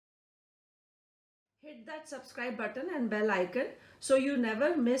Hit that subscribe button and bell icon so you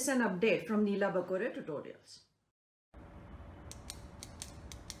never miss an update from Neela Bakore tutorials.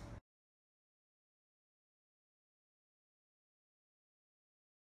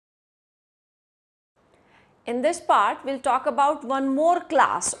 In this part, we will talk about one more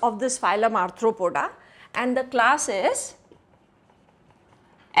class of this phylum Arthropoda, and the class is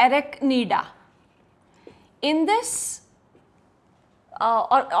Archnida. In this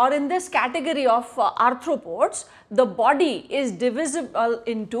in this category of arthropods, the body is divisible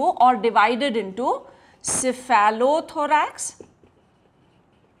into or divided into cephalothorax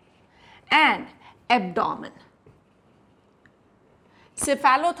and abdomen.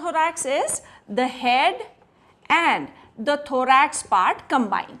 Cephalothorax is the head and the thorax part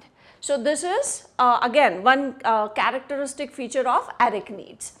combined. So, this is again one characteristic feature of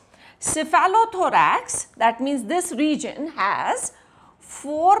arachnids. Cephalothorax, that means this region has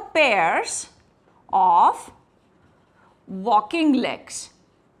 4 pairs of walking legs,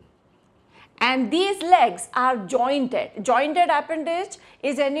 and these legs are jointed. Jointed appendage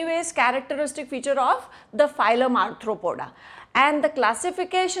is anyways characteristic feature of the phylum Arthropoda, and the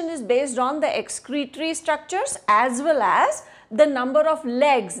classification is based on the excretory structures as well as the number of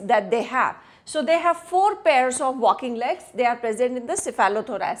legs that they have. So, they have 4 pairs of walking legs, they are present in the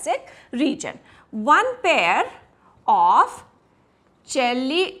cephalothoracic region. 1 pair of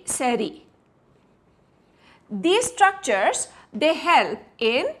chelicerae. These structures, they help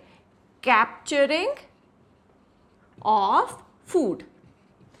in capturing of food,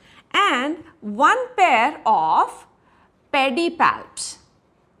 and 1 pair of pedipalps,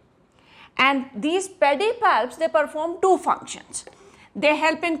 and these pedipalps, they perform 2 functions. They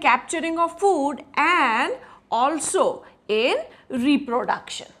help in capturing of food and also in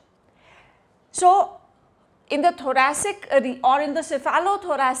reproduction. So, in the thoracic or in the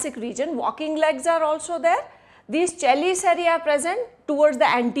cephalothoracic region, walking legs are also there. These chelicerae are present towards the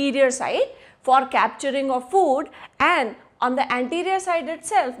anterior side for capturing of food, and on the anterior side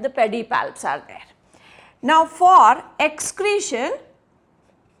itself the pedipalps are there. Now, for excretion,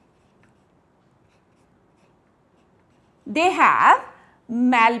 they have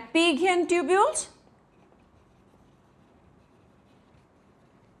Malpighian tubules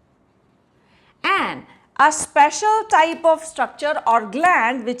and a special type of structure or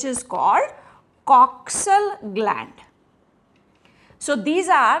gland which is called coxal gland. So, these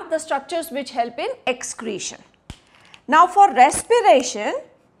are the structures which help in excretion. Now, for respiration,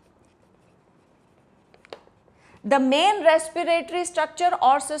 the main respiratory structure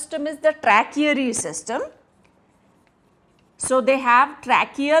or system is the tracheary system. So, they have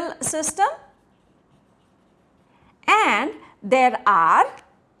tracheal system, and there are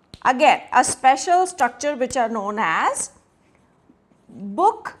again a special structure which are known as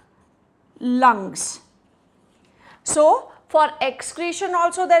book lungs. So, for excretion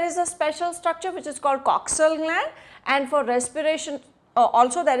also there is a special structure which is called coxal gland, and for respiration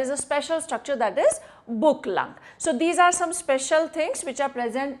also there is a special structure that is book lung. So, these are some special things which are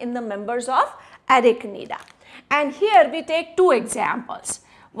present in the members of Archnida. And here we take 2 examples.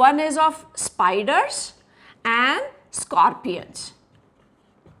 One is of spiders and scorpions.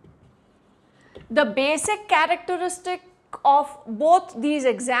 The basic characteristic of both these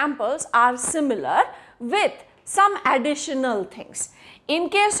examples are similar with some additional things. In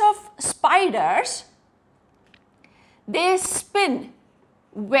case of spiders, they spin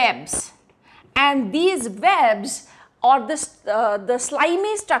webs, and these webs or the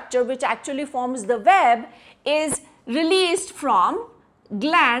slimy structure which actually forms the web is released from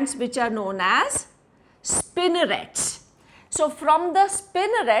glands which are known as spinnerets. So, from the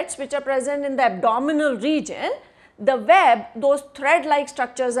spinnerets which are present in the abdominal region, the web, those thread like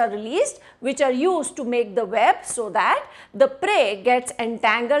structures are released which are used to make the web, so that the prey gets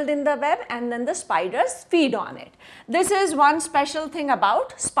entangled in the web and then the spiders feed on it. This is one special thing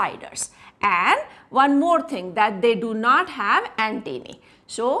about spiders. And one more thing, that they do not have antennae.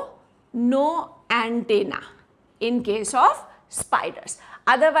 So, no antenna in case of spiders.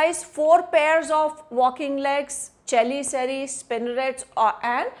 Otherwise, 4 pairs of walking legs, chelicerae, spinnerets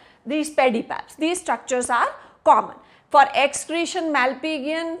and these pedipalps, these structures are common. For excretion,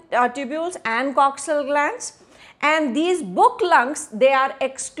 Malpighian tubules and coxal glands, and these book lungs, they are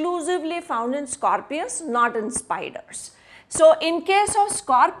exclusively found in scorpions, not in spiders. So, in case of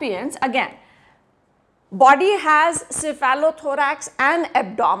scorpions, again body has cephalothorax and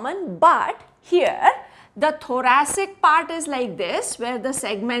abdomen, but here the thoracic part is like this where the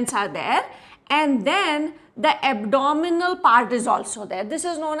segments are there, and then the abdominal part is also there. This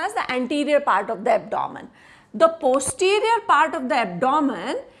is known as the anterior part of the abdomen. The posterior part of the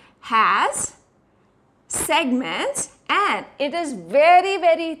abdomen has segments and it is very,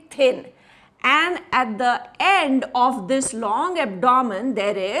 very thin. And at the end of this long abdomen,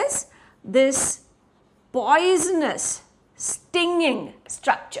 there is this poisonous stinging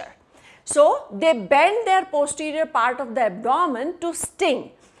structure. So they bend their posterior part of the abdomen to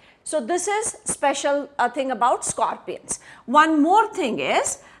sting. So this is special thing about scorpions. One more thing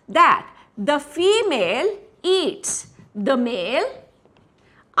is that the female eats the male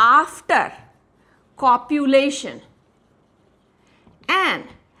after copulation, and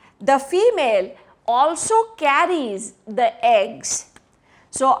the female also carries the eggs.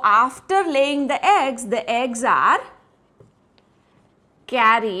 So after laying the eggs are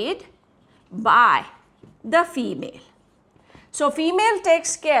carried by the female. So female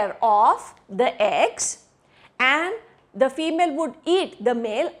takes care of the eggs and the female would eat the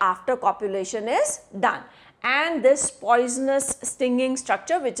male after copulation is done, and this poisonous stinging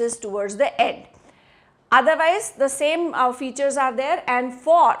structure which is towards the end. Otherwise the same features are there, and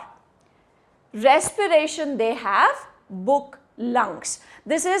for respiration they have book lungs.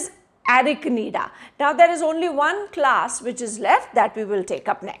 This is Archnida. Now there is only one class which is left that we will take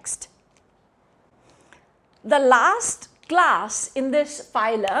up next. The last class in this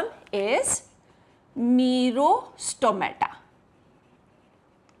phylum is Merostomata.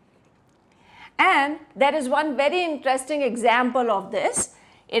 And there is one very interesting example of this.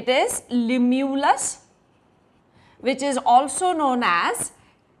 It is Limulus, which is also known as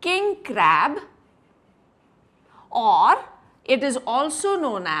king crab, or it is also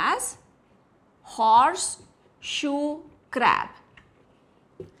known as horseshoe crab.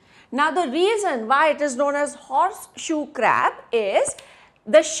 Now the reason why it is known as horseshoe crab is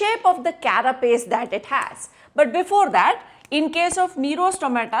the shape of the carapace that it has. But before that, in case of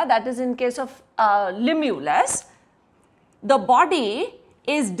Merostomata, that is in case of Limulus, the body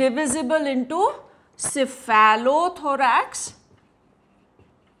is divisible into cephalothorax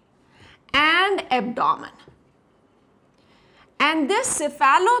and abdomen. And this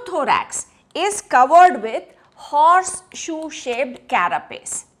cephalothorax is covered with horseshoe shaped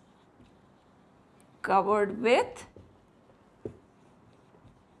carapace. Covered with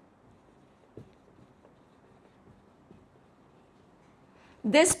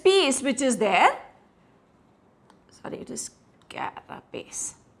this piece which is there, it is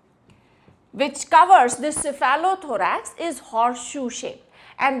carapace, which covers this cephalothorax is horseshoe shaped,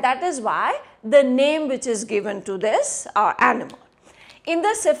 and that is why the name which is given to this animal. In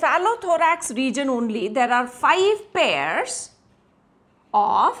the cephalothorax region only, there are 5 pairs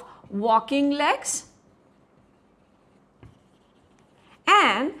of walking legs,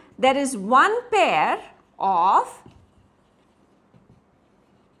 and there is 1 pair of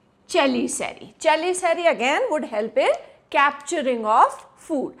chelicerae. Chelicerae again would help in capturing of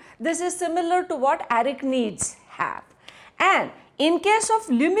food. This is similar to what arachnids have. And in case of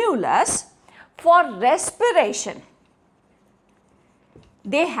Limulus, for respiration,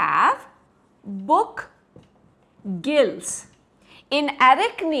 they have book gills. In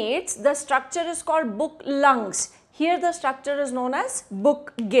arachnids, the structure is called book lungs. Here the structure is known as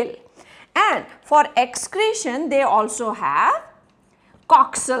book gill. And for excretion, they also have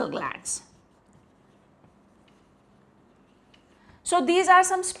coxal glands. So these are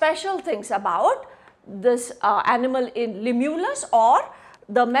some special things about this animal in Limulus, or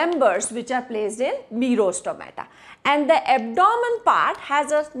the members which are placed in Merostomata. And the abdomen part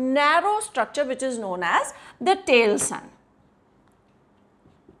has a narrow structure which is known as the tail sun.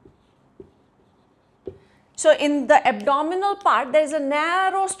 So in the abdominal part, there is a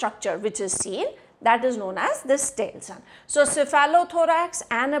narrow structure which is seen, that is known as this tail sun. So cephalothorax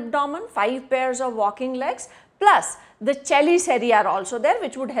and abdomen, 5 pairs of walking legs, plus the chelicerae are also there,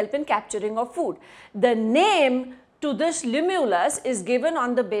 which would help in capturing of food. The name to this Limulus is given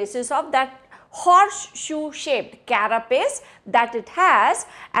on the basis of that horseshoe shaped carapace that it has,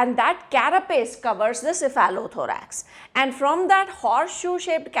 and that carapace covers the cephalothorax. And from that horseshoe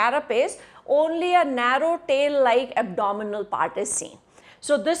shaped carapace, only a narrow tail like abdominal part is seen.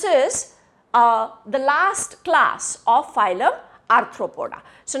 So this is the last class of phylum Arthropoda.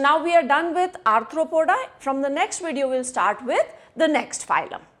 So now we are done with Arthropoda. From the next video, we will start with the next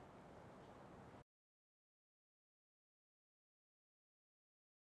phylum.